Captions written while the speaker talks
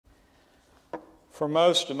For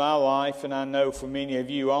most of my life, and I know for many of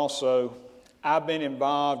you also, I've been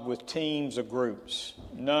involved with teams or groups.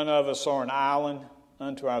 None of us are an island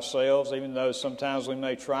unto ourselves, even though sometimes we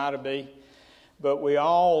may try to be. But we're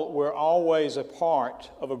always a part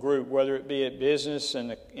of a group, whether it be at business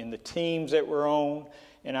and in the teams that we're on,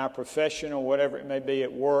 in our profession or whatever it may be,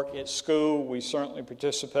 at work, at school, we certainly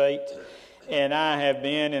participate. And I have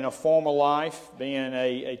been in a former life, being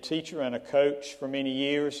a teacher and a coach for many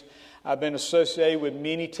years. I've been associated with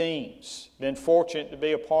many teams, been fortunate to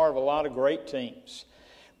be a part of a lot of great teams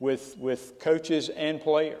with coaches and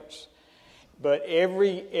players. But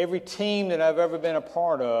every team that I've ever been a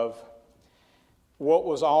part of, what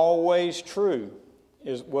was always true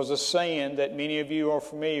was a saying that many of you are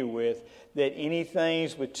familiar with, that anything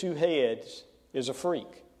with two heads is a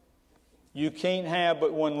freak. You can't have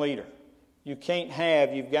but one leader. You've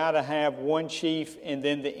got to have one chief and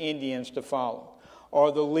then the Indians to follow,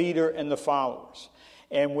 or the leader and the followers.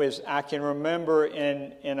 And I can remember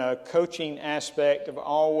in a coaching aspect of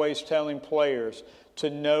always telling players to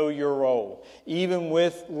know your role. Even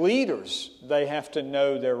with leaders, they have to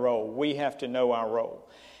know their role. We have to know our role.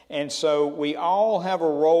 And so we all have a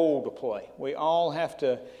role to play. We all have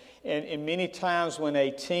to, and many times when a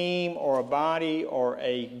team or a body or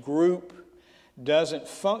a group doesn't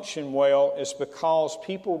function well, it's because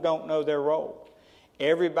people don't know their role.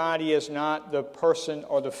 Everybody is not the person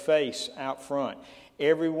or the face out front.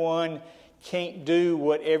 Everyone can't do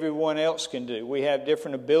what everyone else can do. We have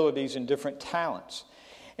different abilities and different talents.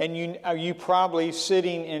 And you probably,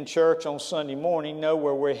 sitting in church on Sunday morning, know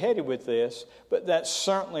where we're headed with this, but that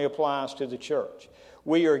certainly applies to the church.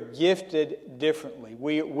 We are gifted differently.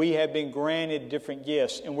 We have been granted different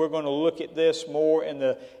gifts, and we're going to look at this more in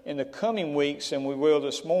the coming weeks than we will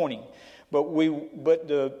this morning. But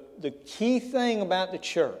the key thing about the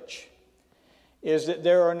church is that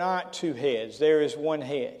there are not two heads. There is one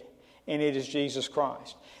head, and it is Jesus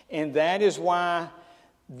Christ. And that is why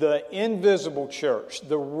the invisible church,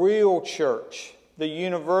 the real church, the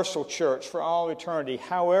universal church for all eternity,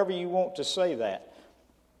 however you want to say that,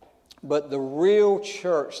 but the real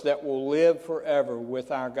church that will live forever with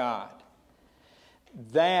our God,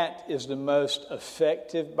 that is the most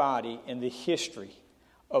effective body in the history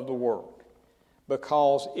of the world,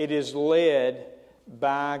 because it is led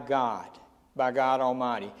by God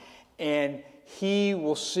Almighty, and He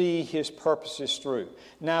will see His purposes through.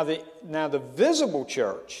 Now the visible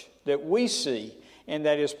church that we see, and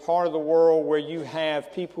that is part of the world where you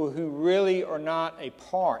have people who really are not a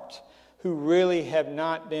part, who really have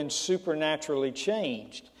not been supernaturally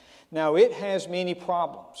changed. Now it has many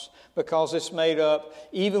problems, because it's made up,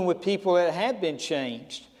 even with people that have been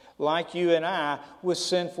changed, like you and I, with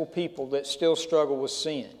sinful people that still struggle with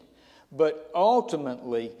sin. But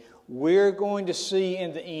ultimately, we're going to see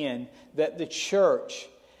in the end that the church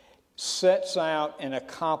sets out and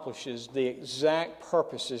accomplishes the exact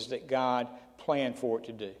purposes that God planned for it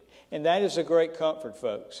to do. And that is a great comfort,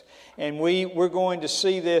 folks. And we're going to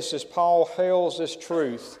see this as Paul hails this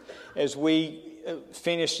truth as we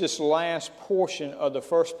finish this last portion of the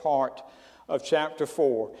first part of chapter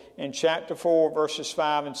 4. In chapter 4, verses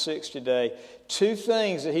 5 and 6 today, two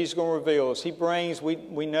things that he's going to reveal us. He brings,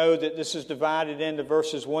 we know that this is divided into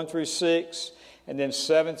verses 1 through 6, and then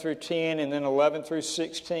 7 through 10, and then 11 through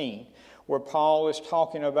 16, where Paul is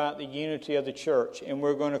talking about the unity of the church. And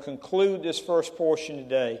we're going to conclude this first portion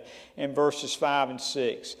today in verses 5 and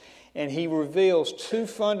 6. And he reveals two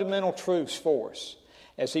fundamental truths for us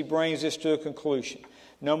as he brings this to a conclusion.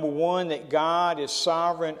 Number one, that God is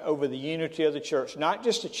sovereign over the unity of the church. Not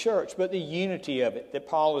just the church, but the unity of it that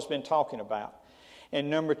Paul has been talking about.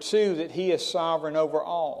 And number two, that He is sovereign over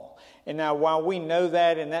all. And now, while we know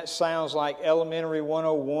that, and that sounds like elementary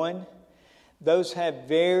 101, those have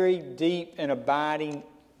very deep and abiding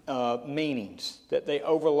meanings that they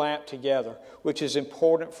overlap together, which is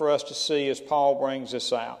important for us to see as Paul brings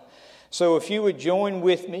this out. So if you would join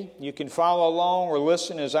with me, you can follow along or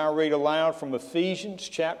listen as I read aloud from Ephesians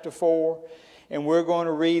chapter 4. And we're going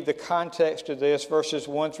to read the context of this, verses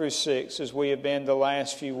 1 through 6, as we have been the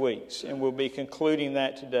last few weeks. And we'll be concluding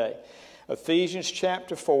that today. Ephesians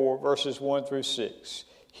chapter 4, verses 1 through 6.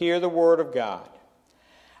 Hear the word of God.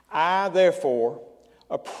 I, therefore,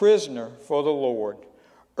 a prisoner for the Lord,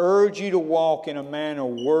 urge you to walk in a manner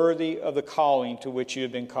worthy of the calling to which you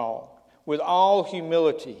have been called, with all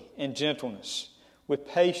humility and gentleness, with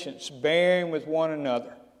patience, bearing with one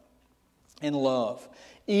another in love,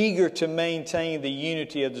 eager to maintain the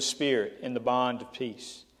unity of the Spirit in the bond of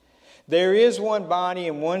peace. There is one body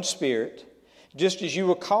and one Spirit, just as you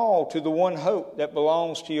were called to the one hope that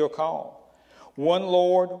belongs to your call. One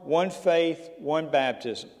Lord, one faith, one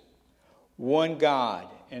baptism, one God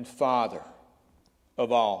and Father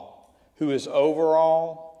of all, who is over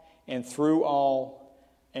all and through all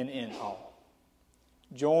and in all.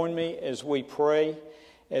 Join me as we pray,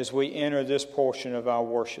 as we enter this portion of our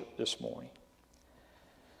worship this morning.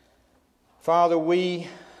 Father, we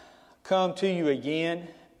come to you again,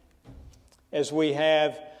 as we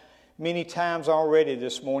have many times already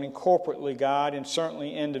this morning, corporately, God, and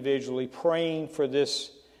certainly individually, praying for this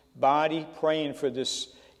body, praying for this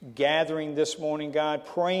gathering this morning, God,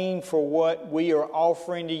 praying for what we are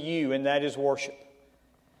offering to you, and that is worship.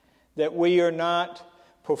 That we are not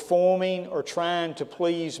performing or trying to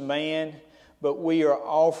please man, but we are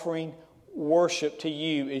offering worship to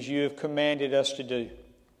you as you have commanded us to do.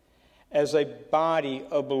 As a body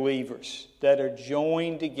of believers that are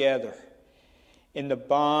joined together in the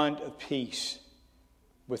bond of peace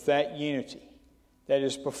with that unity that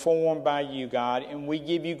is performed by you, God, and we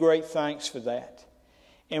give you great thanks for that.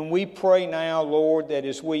 And we pray now, Lord, that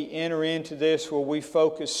as we enter into this where we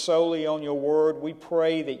focus solely on your word, we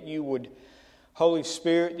pray that you would, Holy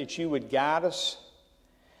Spirit, that you would guide us,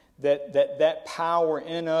 that power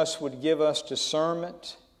in us would give us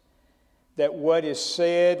discernment, that what is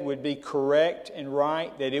said would be correct and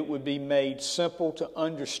right, that it would be made simple to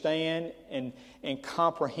understand and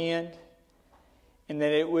comprehend, and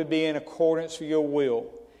that it would be in accordance with your will.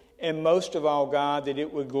 And most of all, God, that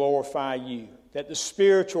it would glorify you, that the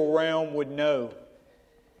spiritual realm would know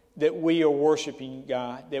that we are worshiping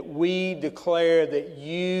God, that we declare that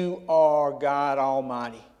you are God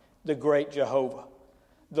Almighty, the great Jehovah,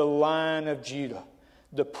 the Lion of Judah,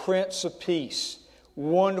 the Prince of Peace,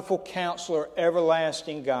 Wonderful Counselor,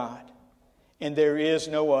 Everlasting God, and there is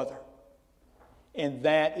no other. And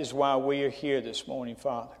that is why we are here this morning,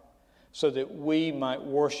 Father, so that we might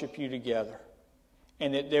worship you together,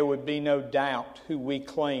 and that there would be no doubt who we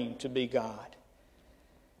claim to be God.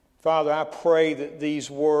 Father, I pray that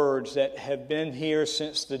these words that have been here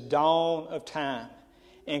since the dawn of time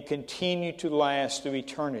and continue to last through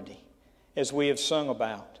eternity, as we have sung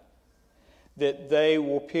about, that they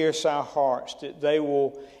will pierce our hearts, that they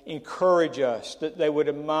will encourage us, that they would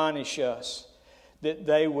admonish us, that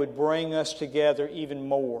they would bring us together even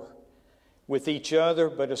more with each other,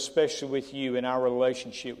 but especially with you in our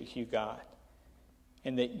relationship with you, God,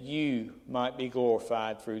 and that you might be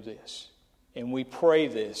glorified through this. And we pray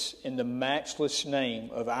this in the matchless name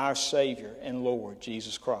of our Savior and Lord,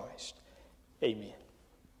 Jesus Christ. Amen.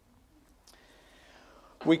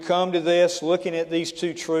 We come to this looking at these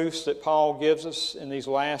two truths that Paul gives us in these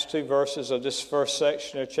last two verses of this first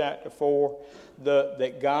section of chapter 4,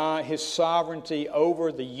 that God, his sovereignty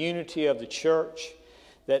over the unity of the church,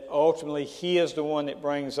 that ultimately he is the one that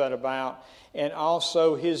brings that about, and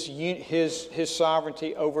also his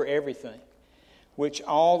sovereignty over everything, which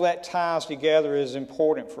all that ties together is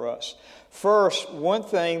important for us. First, one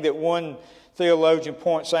thing that one theologian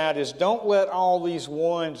points out is don't let all these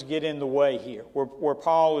ones get in the way here. Where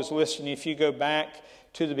Paul is listing, if you go back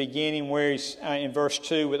to the beginning where he's in verse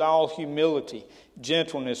 2, with all humility,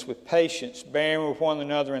 gentleness, with patience, bearing with one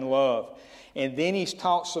another in love. And then he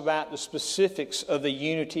talks about the specifics of the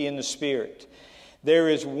unity in the Spirit. There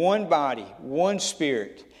is one body, one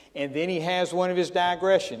Spirit. And then he has one of his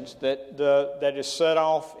digressions that is set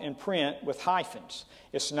off in print with hyphens.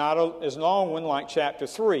 It's not as long one like chapter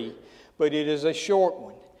 3, but it is a short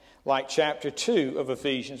one, like chapter 2 of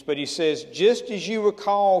Ephesians. But he says, just as you were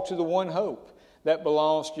called to the one hope that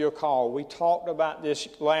belongs to your call. We talked about this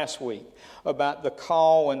last week, about the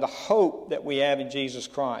call and the hope that we have in Jesus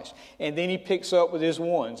Christ. And then he picks up with his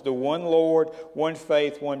ones, the one Lord, one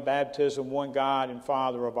faith, one baptism, one God and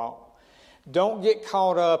Father of all. Don't get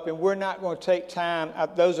caught up, and we're not going to take time.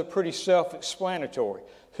 Those are pretty self-explanatory.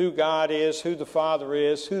 Who God is, who the Father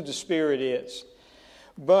is, who the Spirit is.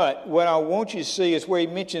 But what I want you to see is where he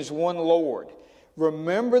mentions one Lord.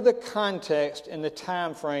 Remember the context and the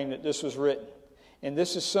time frame that this was written. And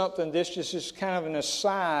this is something, this just is kind of an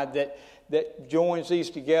aside that joins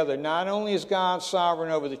these together. Not only is God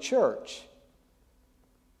sovereign over the church,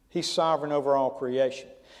 he's sovereign over all creation.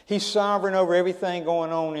 He's sovereign over everything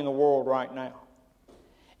going on in the world right now.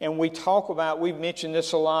 And we've mentioned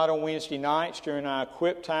this a lot on Wednesday nights during our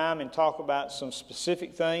equip time and talk about some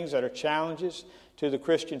specific things that are challenges to the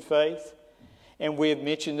Christian faith. And we have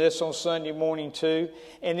mentioned this on Sunday morning too.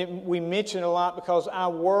 And we mention a lot because our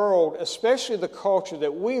world, especially the culture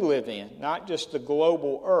that we live in, not just the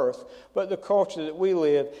global earth, but the culture that we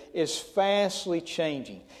live, is fastly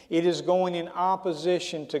changing. It is going in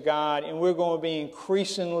opposition to God, and we're going to be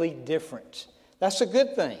increasingly different. That's a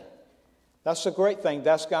good thing. That's a great thing.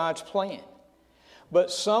 That's God's plan. But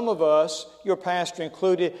some of us, your pastor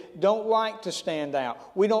included, don't like to stand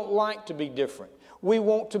out. We don't like to be different. We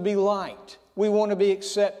want to be liked. We want to be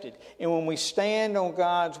accepted. And when we stand on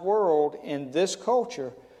God's world in this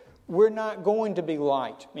culture, we're not going to be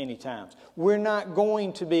liked many times. We're not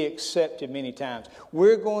going to be accepted many times.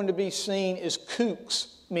 We're going to be seen as kooks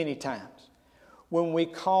many times when we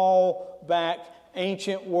call back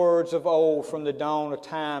ancient words of old from the dawn of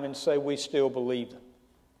time and say we still believe them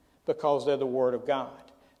because they're the Word of God.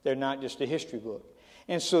 They're not just a history book.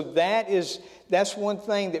 And so that's one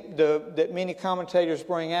thing that many commentators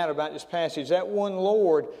bring out about this passage. That one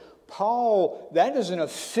Lord, Paul, that is an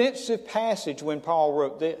offensive passage when Paul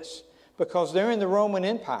wrote this, because they're in the Roman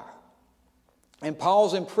Empire. And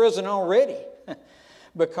Paul's in prison already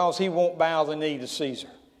because he won't bow the knee to Caesar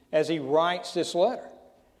as he writes this letter.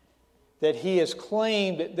 That he has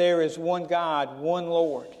claimed that there is one God, one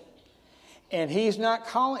Lord. And he's not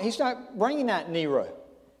bringing out Nero.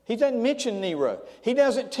 He doesn't mention Nero. He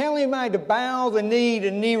doesn't tell anybody to bow the knee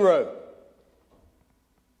to Nero.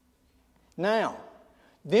 Now,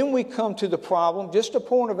 then we come to the problem, just a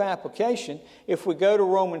point of application. If we go to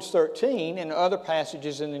Romans 13 and other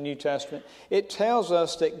passages in the New Testament, it tells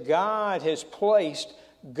us that God has placed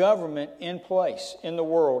government in place in the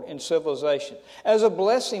world, in civilization, as a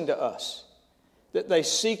blessing to us, that they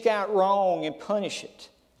seek out wrong and punish it,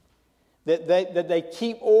 that they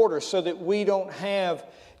keep order so that we don't have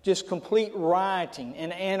just complete rioting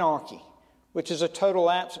and anarchy, which is a total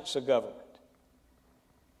absence of government.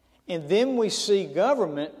 And then we see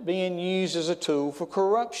government being used as a tool for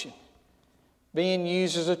corruption, being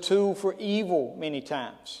used as a tool for evil many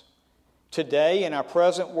times. Today, in our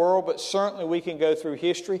present world, but certainly we can go through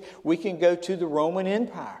history, we can go to the Roman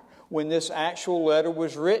Empire when this actual letter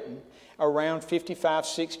was written around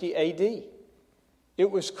 55-60 AD. It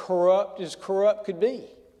was corrupt as corrupt could be.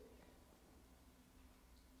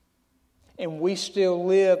 And we still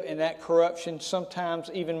live in that corruption, sometimes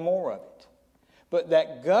even more of it. But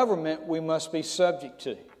that government we must be subject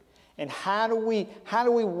to. And how do we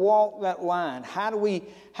walk that line? How do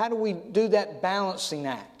we do that balancing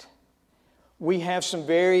act? We have some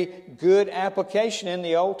very good application in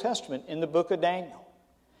the Old Testament, in the book of Daniel.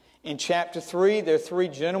 In chapter 3, there are 3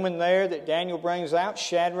 gentlemen there that Daniel brings out,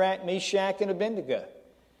 Shadrach, Meshach, and Abednego.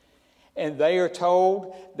 And they are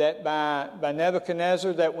told that by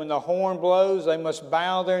Nebuchadnezzar that when the horn blows, they must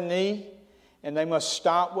bow their knee and they must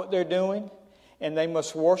stop what they're doing and they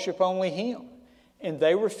must worship only Him. And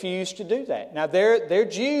they refuse to do that. Now, they're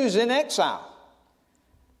Jews in exile.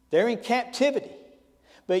 They're in captivity.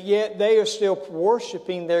 But yet they are still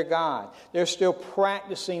worshiping their God. They're still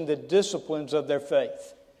practicing the disciplines of their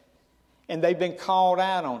faith. And they've been called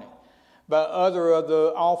out on it by other of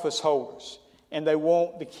the office holders. And they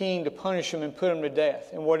want the king to punish them and put them to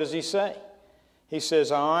death. And what does he say? He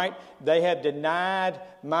says, all right, they have denied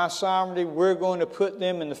my sovereignty. We're going to put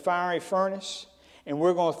them in the fiery furnace. And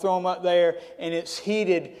we're going to throw them up there. And it's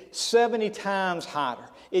heated 70 times hotter.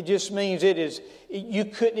 It just means you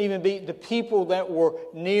couldn't even be, the people that were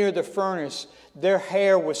near the furnace, their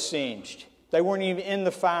hair was singed. They weren't even in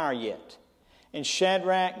the fire yet. And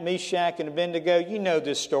Shadrach, Meshach, and Abednego, you know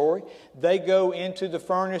this story. They go into the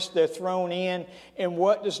furnace, they're thrown in, and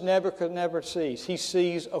what does Nebuchadnezzar see? He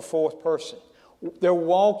sees a fourth person. They're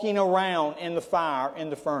walking around in the fire, in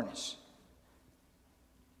the furnace.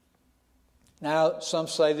 Now, some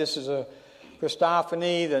say this is a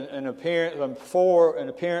Christophany, an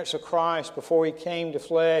appearance of Christ before He came to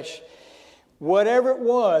flesh. Whatever it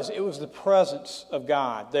was the presence of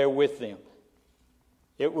God there with them.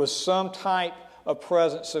 It was some type of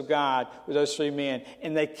presence of God with those 3 men.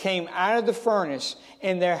 And they came out of the furnace,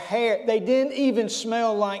 and their hair, they didn't even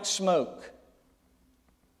smell like smoke.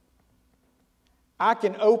 I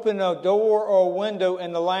can open a door or a window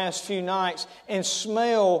in the last few nights and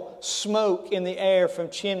smell smoke in the air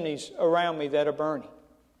from chimneys around me that are burning.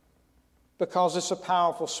 Because it's a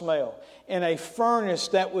powerful smell. In a furnace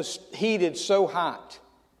that was heated so hot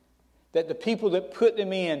that the people that put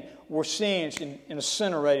them in were singed and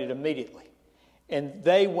incinerated immediately. And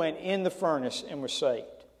they went in the furnace and were saved.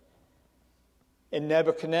 And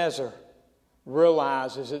Nebuchadnezzar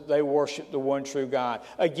realizes that they worship the one true God.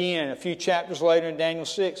 Again, a few chapters later in Daniel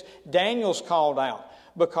 6, Daniel's called out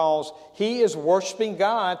because he is worshiping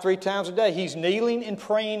God 3 times a day. He's kneeling and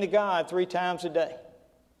praying to God 3 times a day,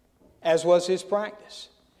 as was his practice.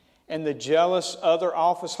 And the jealous other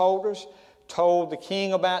office holders told the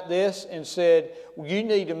king about this and said, you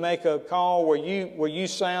need to make a call where you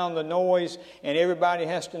sound the noise and everybody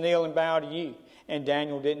has to kneel and bow to you. And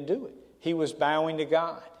Daniel didn't do it. He was bowing to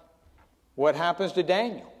God. What happens to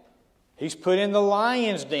Daniel? He's put in the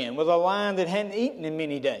lion's den with a lion that hadn't eaten in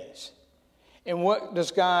many days. And what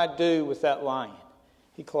does God do with that lion?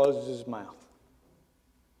 He closes his mouth.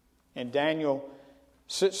 And Daniel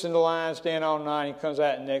sits in the lion's den all night. He comes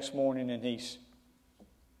out the next morning and he's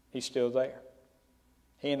still there.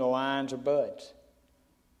 He and the lions are buds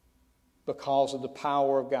because of the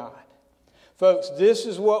power of God. Folks, this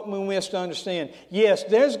is what we must understand. Yes,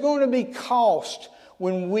 there's going to be cost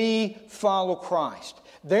when we follow Christ.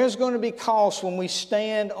 There's going to be cost when we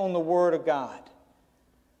stand on the Word of God.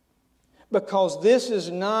 Because this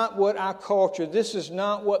is not what our culture, this is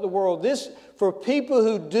not what the world, for people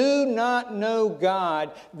who do not know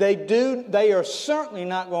God, they are certainly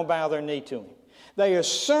not going to bow their knee to Him. They are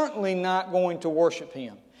certainly not going to worship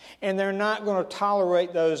Him. And they're not going to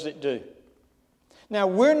tolerate those that do. Now,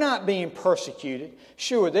 we're not being persecuted.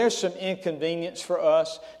 Sure, there's some inconvenience for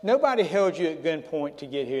us. Nobody held you at gunpoint to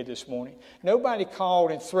get here this morning. Nobody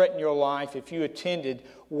called and threatened your life if you attended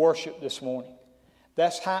worship this morning.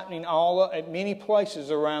 That's happening at many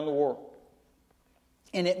places around the world.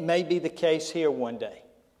 And it may be the case here one day.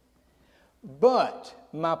 But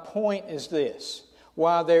my point is this.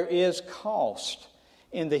 While there is cost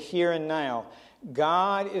in the here and now,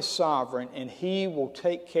 God is sovereign and He will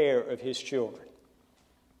take care of His children.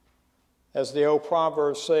 As the old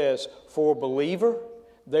proverb says, for a believer,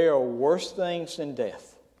 there are worse things than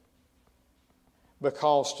death.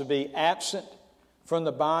 Because to be absent from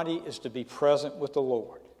the body is to be present with the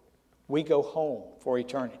Lord. We go home for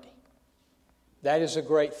eternity. That is a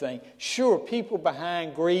great thing. Sure, people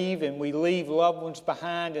behind grieve, and we leave loved ones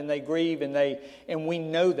behind, and they grieve, and we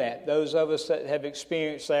know that. Those of us that have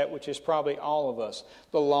experienced that, which is probably all of us,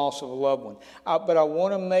 the loss of a loved one. But I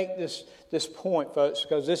want to make this point, folks,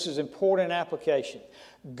 because this is important application.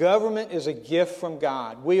 Government is a gift from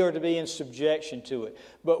God. We are to be in subjection to it,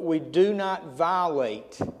 but we do not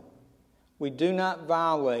violate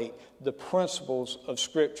the principles of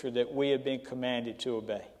Scripture that we have been commanded to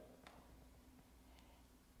obey.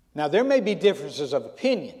 Now, there may be differences of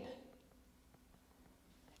opinion,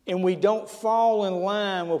 and we don't fall in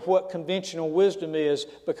line with what conventional wisdom is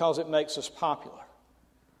because it makes us popular,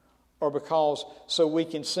 or because so we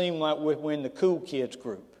can seem like we're in the cool kids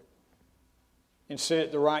group and sit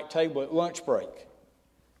at the right table at lunch break.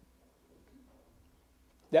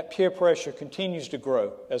 That peer pressure continues to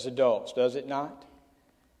grow as adults, does it not?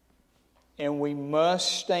 And we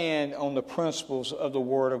must stand on the principles of the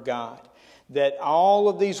Word of God. That all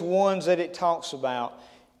of these ones that it talks about,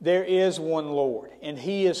 there is one Lord. And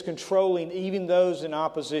He is controlling even those in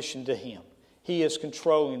opposition to Him. He is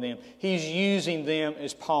controlling them. He's using them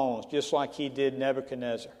as pawns, just like He did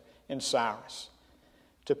Nebuchadnezzar and Cyrus,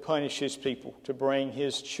 to punish His people, to bring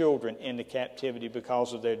His children into captivity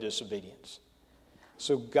because of their disobedience.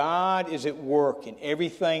 So God is at work in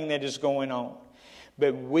everything that is going on.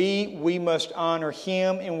 But we must honor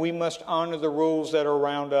Him, and we must honor the rules that are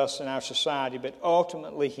around us in our society, but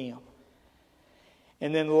ultimately Him.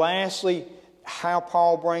 And then lastly, how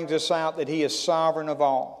Paul brings us out that He is sovereign of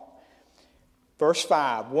all. Verse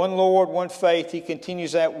 5, one Lord, one faith. He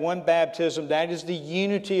continues that, one baptism. That is the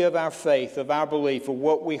unity of our faith, of our belief, of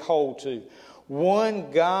what we hold to.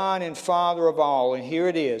 One God and Father of all, and here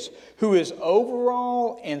it is, who is over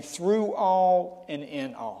all and through all and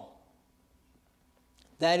in all.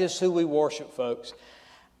 That is who we worship, folks.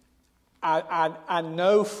 I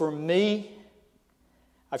know for me,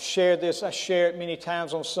 I've shared this. I share it many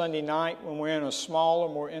times on Sunday night when we're in a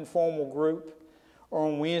smaller, more informal group, or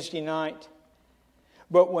on Wednesday night.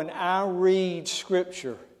 But when I read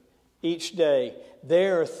Scripture each day,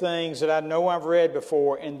 there are things that I know I've read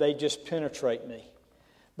before, and they just penetrate me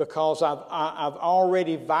because I've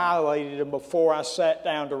already violated them before I sat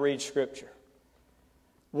down to read Scripture.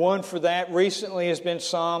 One for that recently has been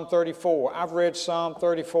Psalm 34. I've read Psalm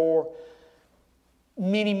 34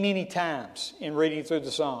 many, many times in reading through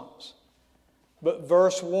the Psalms. But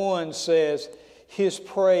verse 1 says, His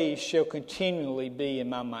praise shall continually be in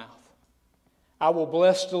my mouth. I will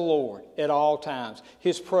bless the Lord at all times.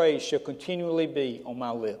 His praise shall continually be on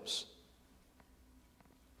my lips.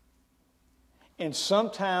 And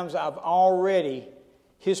sometimes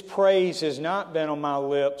His praise has not been on my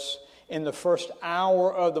lips in the first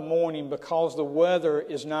hour of the morning because the weather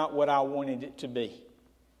is not what I wanted it to be.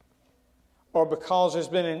 Or because there's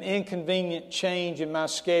been an inconvenient change in my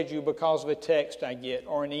schedule because of a text I get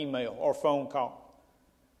or an email or phone call.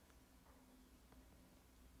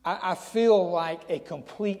 I feel like a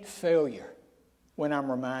complete failure when I'm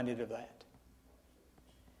reminded of that.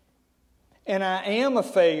 And I am a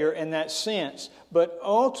failure in that sense, but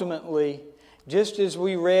ultimately, just as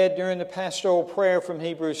we read during the pastoral prayer from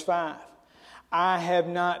Hebrews 5, I have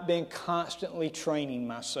not been constantly training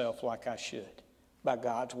myself like I should by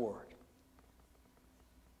God's Word.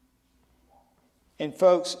 And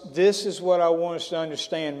folks, this is what I want us to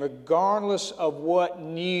understand. Regardless of what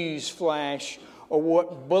news flash or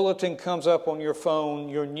what bulletin comes up on your phone,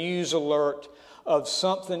 your news alert of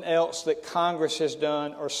something else that Congress has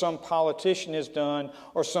done or some politician has done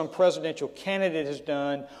or some presidential candidate has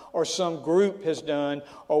done or some group has done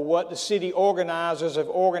or what the city organizers have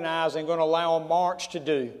organized and going to allow a march to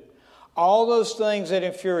do. All those things that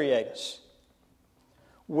infuriate us.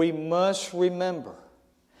 We must remember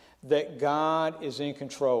that God is in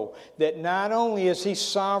control. That not only is He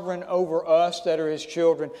sovereign over us that are His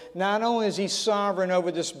children, not only is He sovereign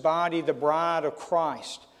over this body, the bride of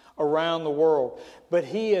Christ, around the world, but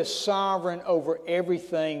He is sovereign over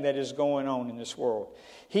everything that is going on in this world.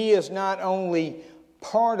 He is not only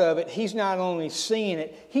part of it, He's not only seeing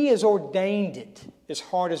it, He has ordained it, as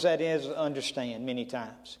hard as that is to understand many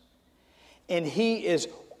times. And He is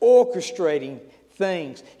orchestrating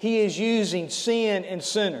things. He is using sin and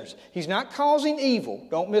sinners. He's not causing evil,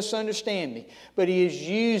 don't misunderstand me, but He is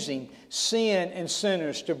using sin and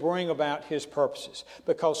sinners to bring about His purposes,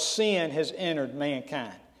 because sin has entered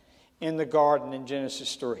mankind in the garden in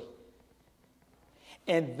Genesis 3.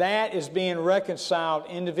 And that is being reconciled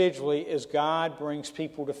individually as God brings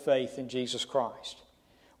people to faith in Jesus Christ,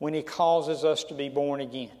 when He causes us to be born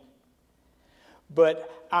again.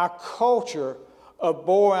 But our culture of,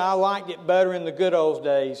 boy, I liked it better in the good old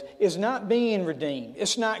days, is not being redeemed.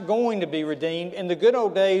 It's not going to be redeemed. And the good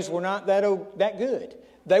old days were not that good.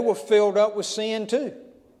 They were filled up with sin too.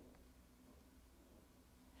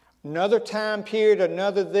 Another time period,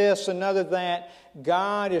 another this, another that.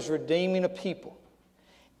 God is redeeming a people.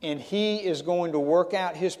 And He is going to work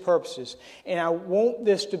out His purposes. And I want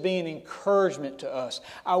this to be an encouragement to us.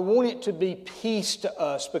 I want it to be peace to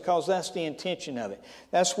us, because that's the intention of it.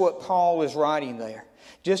 That's what Paul is writing there.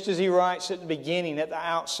 Just as he writes at the beginning, at the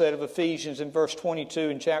outset of Ephesians in verse 22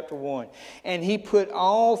 in chapter 1. And He put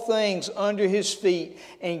all things under His feet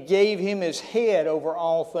and gave Him His head over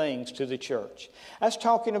all things to the church. That's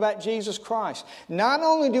talking about Jesus Christ. Not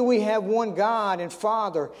only do we have one God and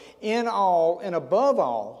Father in all and above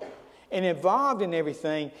all and involved in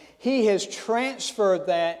everything, He has transferred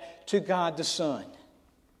that to God the Son.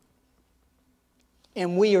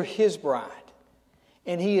 And we are His bride.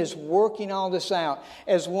 And He is working all this out.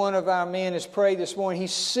 As one of our men has prayed this morning,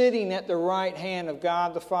 He's sitting at the right hand of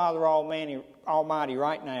God the Father Almighty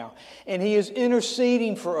right now. And He is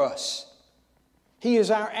interceding for us. He is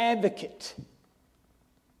our advocate.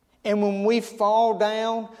 And when we fall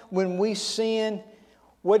down, when we sin,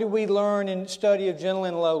 what do we learn in the study of gentle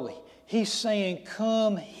and lowly? He's saying,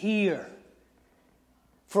 come here,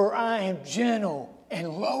 for I am gentle and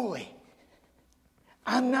lowly.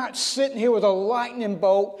 I'm not sitting here with a lightning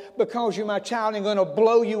bolt because you're my child and going to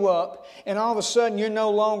blow you up, and all of a sudden you're no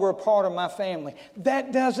longer a part of my family.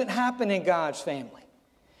 That doesn't happen in God's family.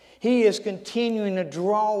 He is continuing to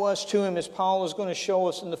draw us to Him, as Paul is going to show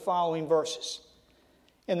us in the following verses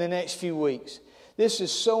in the next few weeks. This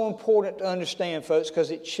is so important to understand, folks, because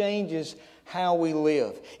it changes how we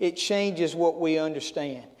live. It changes what we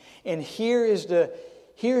understand. And here's the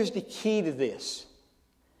key to this.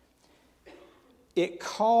 It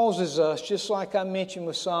causes us, just like I mentioned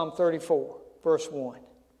with Psalm 34, verse 1.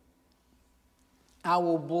 I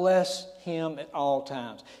will bless Him at all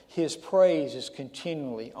times. His praise is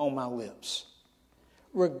continually on my lips.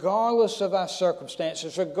 Regardless of our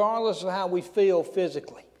circumstances, regardless of how we feel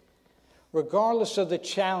physically, regardless of the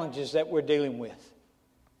challenges that we're dealing with,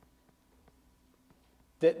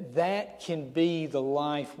 that can be the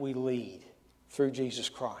life we lead through Jesus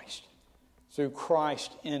Christ, through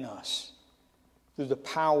Christ in us, through the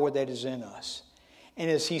power that is in us.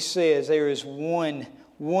 And as he says, there is one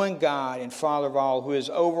God and Father of all, who is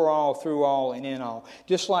over all, through all, and in all.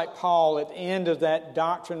 Just like Paul at the end of that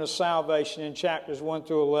doctrine of salvation in chapters 1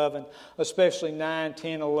 through 11, especially 9,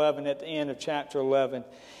 10, 11 at the end of chapter 11,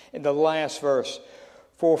 in the last verse.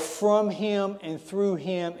 For from Him and through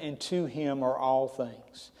Him and to Him are all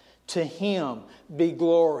things. To Him be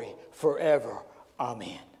glory forever.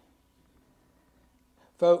 Amen.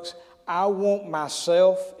 Folks, I want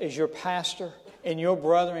myself as your pastor and your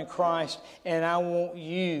brother in Christ, and I want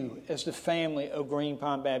you as the family of Green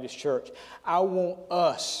Pond Baptist Church. I want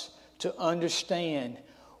us to understand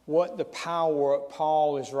what the power of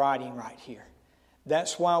Paul is writing right here.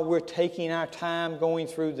 That's why we're taking our time going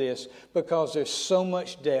through this, because there's so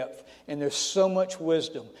much depth and there's so much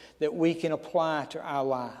wisdom that we can apply to our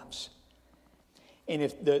lives. And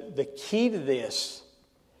if the key to this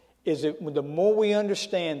is that the more we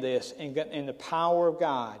understand this and the power of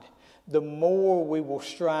God, the more we will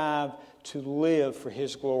strive to live for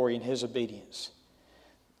His glory and His obedience.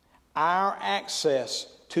 Our access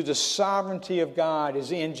to the sovereignty of God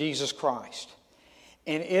is in Jesus Christ.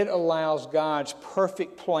 And it allows God's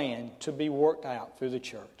perfect plan to be worked out through the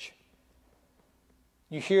church.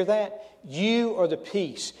 You hear that? You are the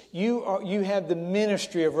peace. You have the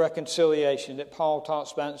ministry of reconciliation that Paul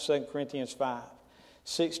talks about in 2 Corinthians 5,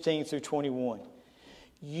 16 through 21.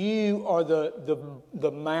 You are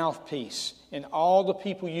the mouthpiece in all the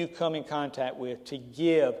people you come in contact with to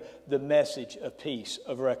give the message of peace,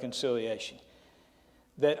 of reconciliation.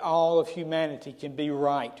 That all of humanity can be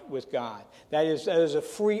right with God. That is a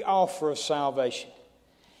free offer of salvation.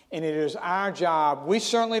 And it is our job. We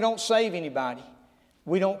certainly don't save anybody.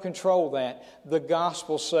 We don't control that. The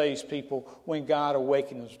gospel saves people when God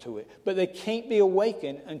awakens them to it. But they can't be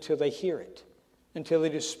awakened until they hear it, until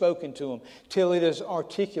it is spoken to them, till it is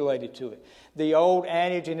articulated to it. The old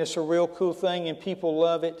adage, and it's a real cool thing and people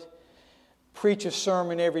love it, preach a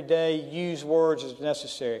sermon every day, use words as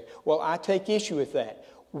necessary. Well, I take issue with that.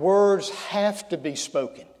 Words have to be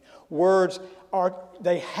spoken.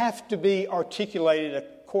 They have to be articulated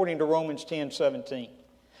according to Romans 10:17.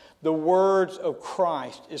 The words of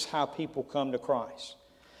Christ is how people come to Christ.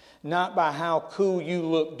 Not by how cool you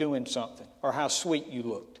look doing something or how sweet you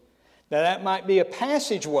looked. Now that might be a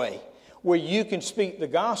passageway where you can speak the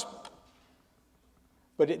gospel.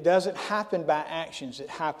 But it doesn't happen by actions. It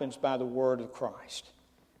happens by the word of Christ.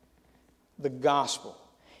 The gospel.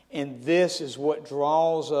 And this is what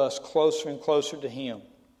draws us closer and closer to Him.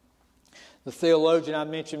 The theologian I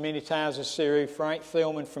mentioned many times in this series, Frank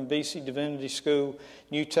Thielman from BC Divinity School,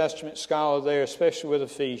 New Testament scholar there, especially with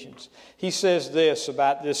Ephesians. He says this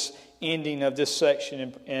about this ending of this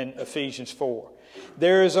section in Ephesians 4.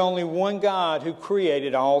 There is only one God who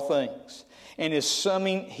created all things, and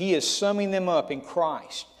He is summing them up in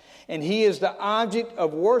Christ. And He is the object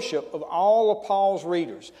of worship of all of Paul's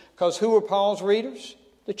readers. Because who are Paul's readers?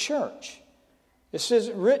 The church. This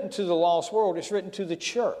isn't written to the lost world, it's written to the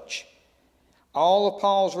church. All of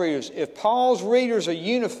Paul's readers. If Paul's readers are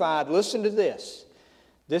unified, listen to this.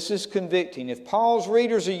 This is convicting. If Paul's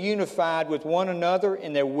readers are unified with one another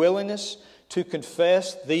in their willingness to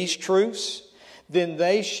confess these truths, then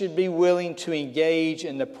they should be willing to engage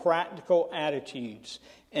in the practical attitudes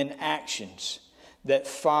and actions that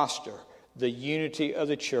foster the unity of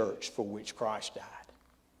the church for which Christ died.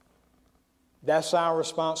 That's our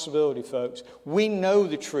responsibility, folks. We know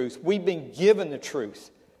the truth. We've been given the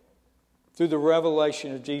truth through the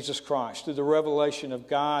revelation of Jesus Christ, through the revelation of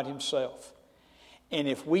God Himself. And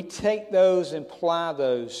if we take those and apply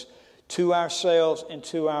those to ourselves and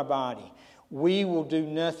to our body, we will do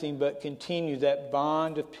nothing but continue that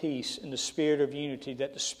bond of peace and the spirit of unity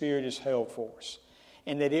that the Spirit has held for us.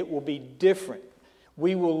 And that it will be different.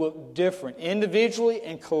 We will look different individually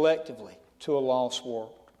and collectively to a lost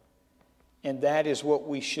world. And that is what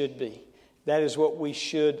we should be. That is what we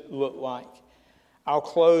should look like. I'll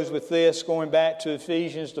close with this, going back to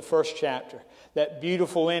Ephesians, the first chapter. That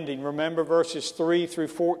beautiful ending. Remember verses 3 through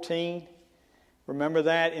 14? Remember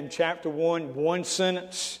that in chapter 1, one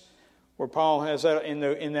sentence, where Paul has that in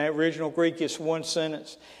the original Greek, it's one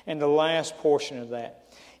sentence. And the last portion of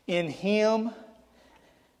that. In Him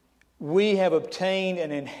we have obtained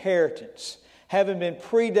an inheritance, having been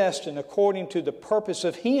predestined according to the purpose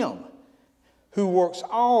of Him who works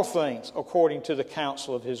all things according to the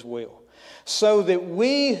counsel of His will. So that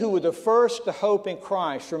we who were the first to hope in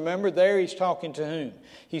Christ, remember there He's talking to whom?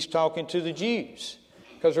 He's talking to the Jews.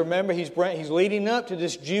 Because remember, He's leading up to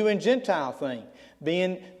this Jew and Gentile thing,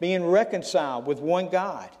 being reconciled with one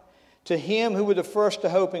God. To Him who were the first to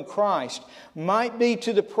hope in Christ might be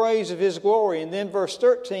to the praise of His glory. And then verse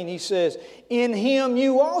 13 He says, in Him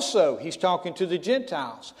you also, He's talking to the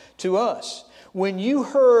Gentiles, to us. When you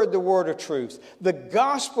heard the word of truth, the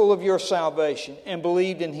gospel of your salvation, and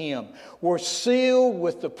believed in Him, were sealed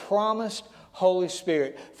with the promised Holy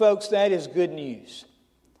Spirit. Folks, that is good news.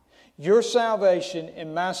 Your salvation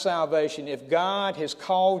and my salvation, if God has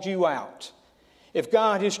called you out, if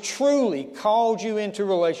God has truly called you into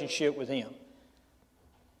relationship with Him,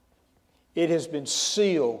 it has been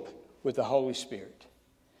sealed with the Holy Spirit.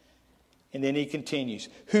 And then he continues,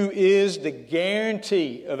 who is the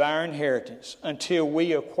guarantee of our inheritance until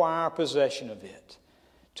we acquire possession of it,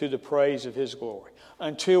 to the praise of His glory.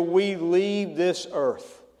 Until we leave this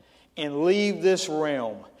earth and leave this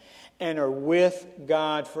realm and are with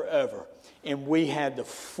God forever. And we have the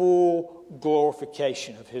full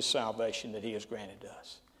glorification of His salvation that He has granted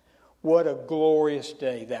us. What a glorious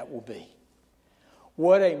day that will be.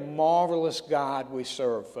 What a marvelous God we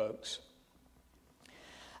serve, folks.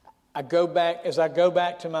 as I go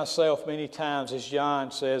back to myself many times, as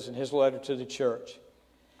John says in his letter to the church,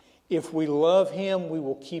 if we love Him, we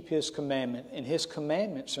will keep His commandment, and His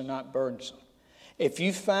commandments are not burdensome. If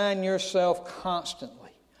you find yourself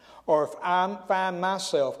constantly, or if I find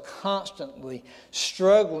myself constantly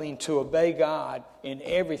struggling to obey God in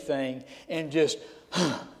everything and just,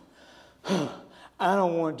 I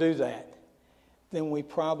don't want to do that, then we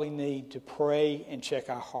probably need to pray and check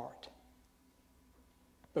our heart.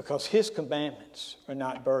 Because His commandments are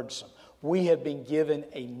not burdensome. We have been given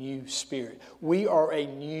a new spirit. We are a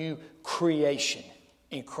new creation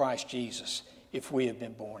in Christ Jesus if we have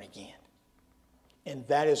been born again. And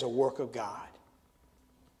that is a work of God.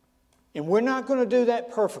 And we're not going to do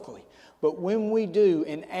that perfectly. But when we do,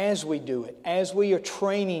 and as we do it, as we are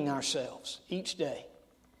training ourselves each day,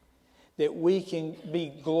 that we can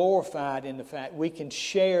be glorified in the fact, we can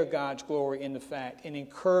share God's glory in the fact, and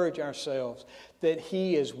encourage ourselves that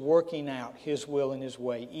He is working out His will and His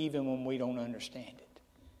way, even when we don't understand it.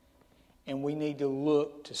 And we need to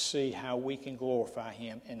look to see how we can glorify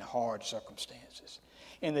Him in hard circumstances,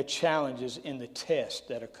 and the challenges and the tests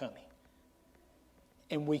that are coming.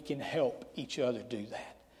 And we can help each other do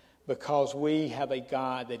that, because we have a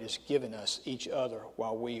God that has given us each other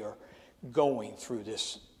while we are going through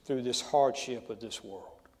this hardship of this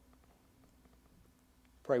world.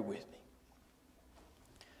 Pray with me.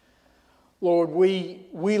 Lord, we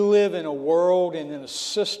live in a world and in a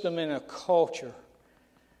system and a culture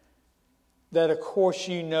that, of course,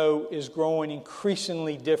 you know is growing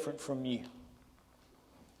increasingly different from you.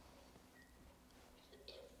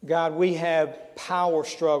 God, we have power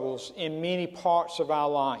struggles in many parts of our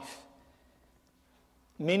life.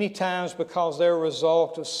 Many times because they're a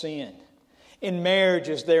result of sin. In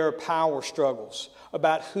marriages, there are power struggles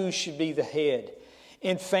about who should be the head.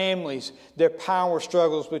 In families, there are power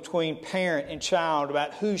struggles between parent and child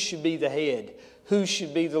about who should be the head, who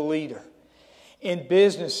should be the leader. In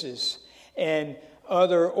businesses and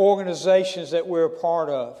other organizations that we're a part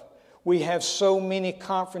of, we have so many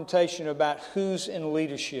confrontation about who's in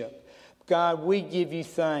leadership. God, we give you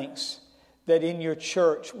thanks that in your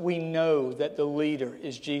church we know that the leader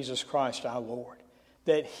is Jesus Christ our Lord.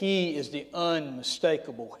 That He is the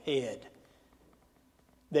unmistakable head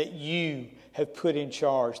that you have put in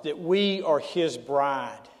charge. That we are His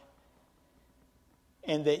bride.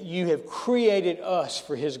 And that you have created us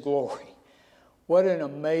for His glory. What an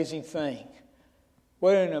amazing thing.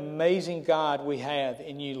 What an amazing God we have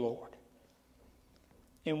in you, Lord.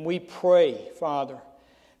 And we pray, Father,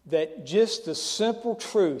 that just the simple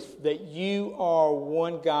truth that you are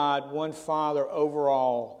one God, one Father over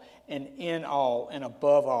all, and in all, and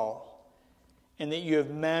above all, and that you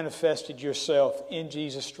have manifested yourself in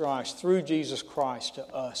Jesus Christ, through Jesus Christ to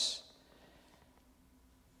us.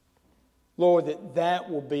 Lord, that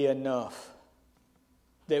will be enough,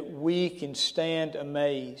 that we can stand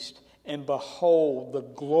amazed and behold the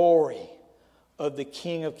glory of the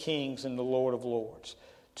King of Kings and the Lord of Lords,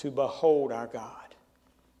 to behold our God.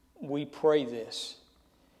 We pray this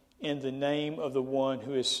in the name of the one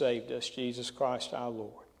who has saved us, Jesus Christ our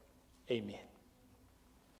Lord. Amen.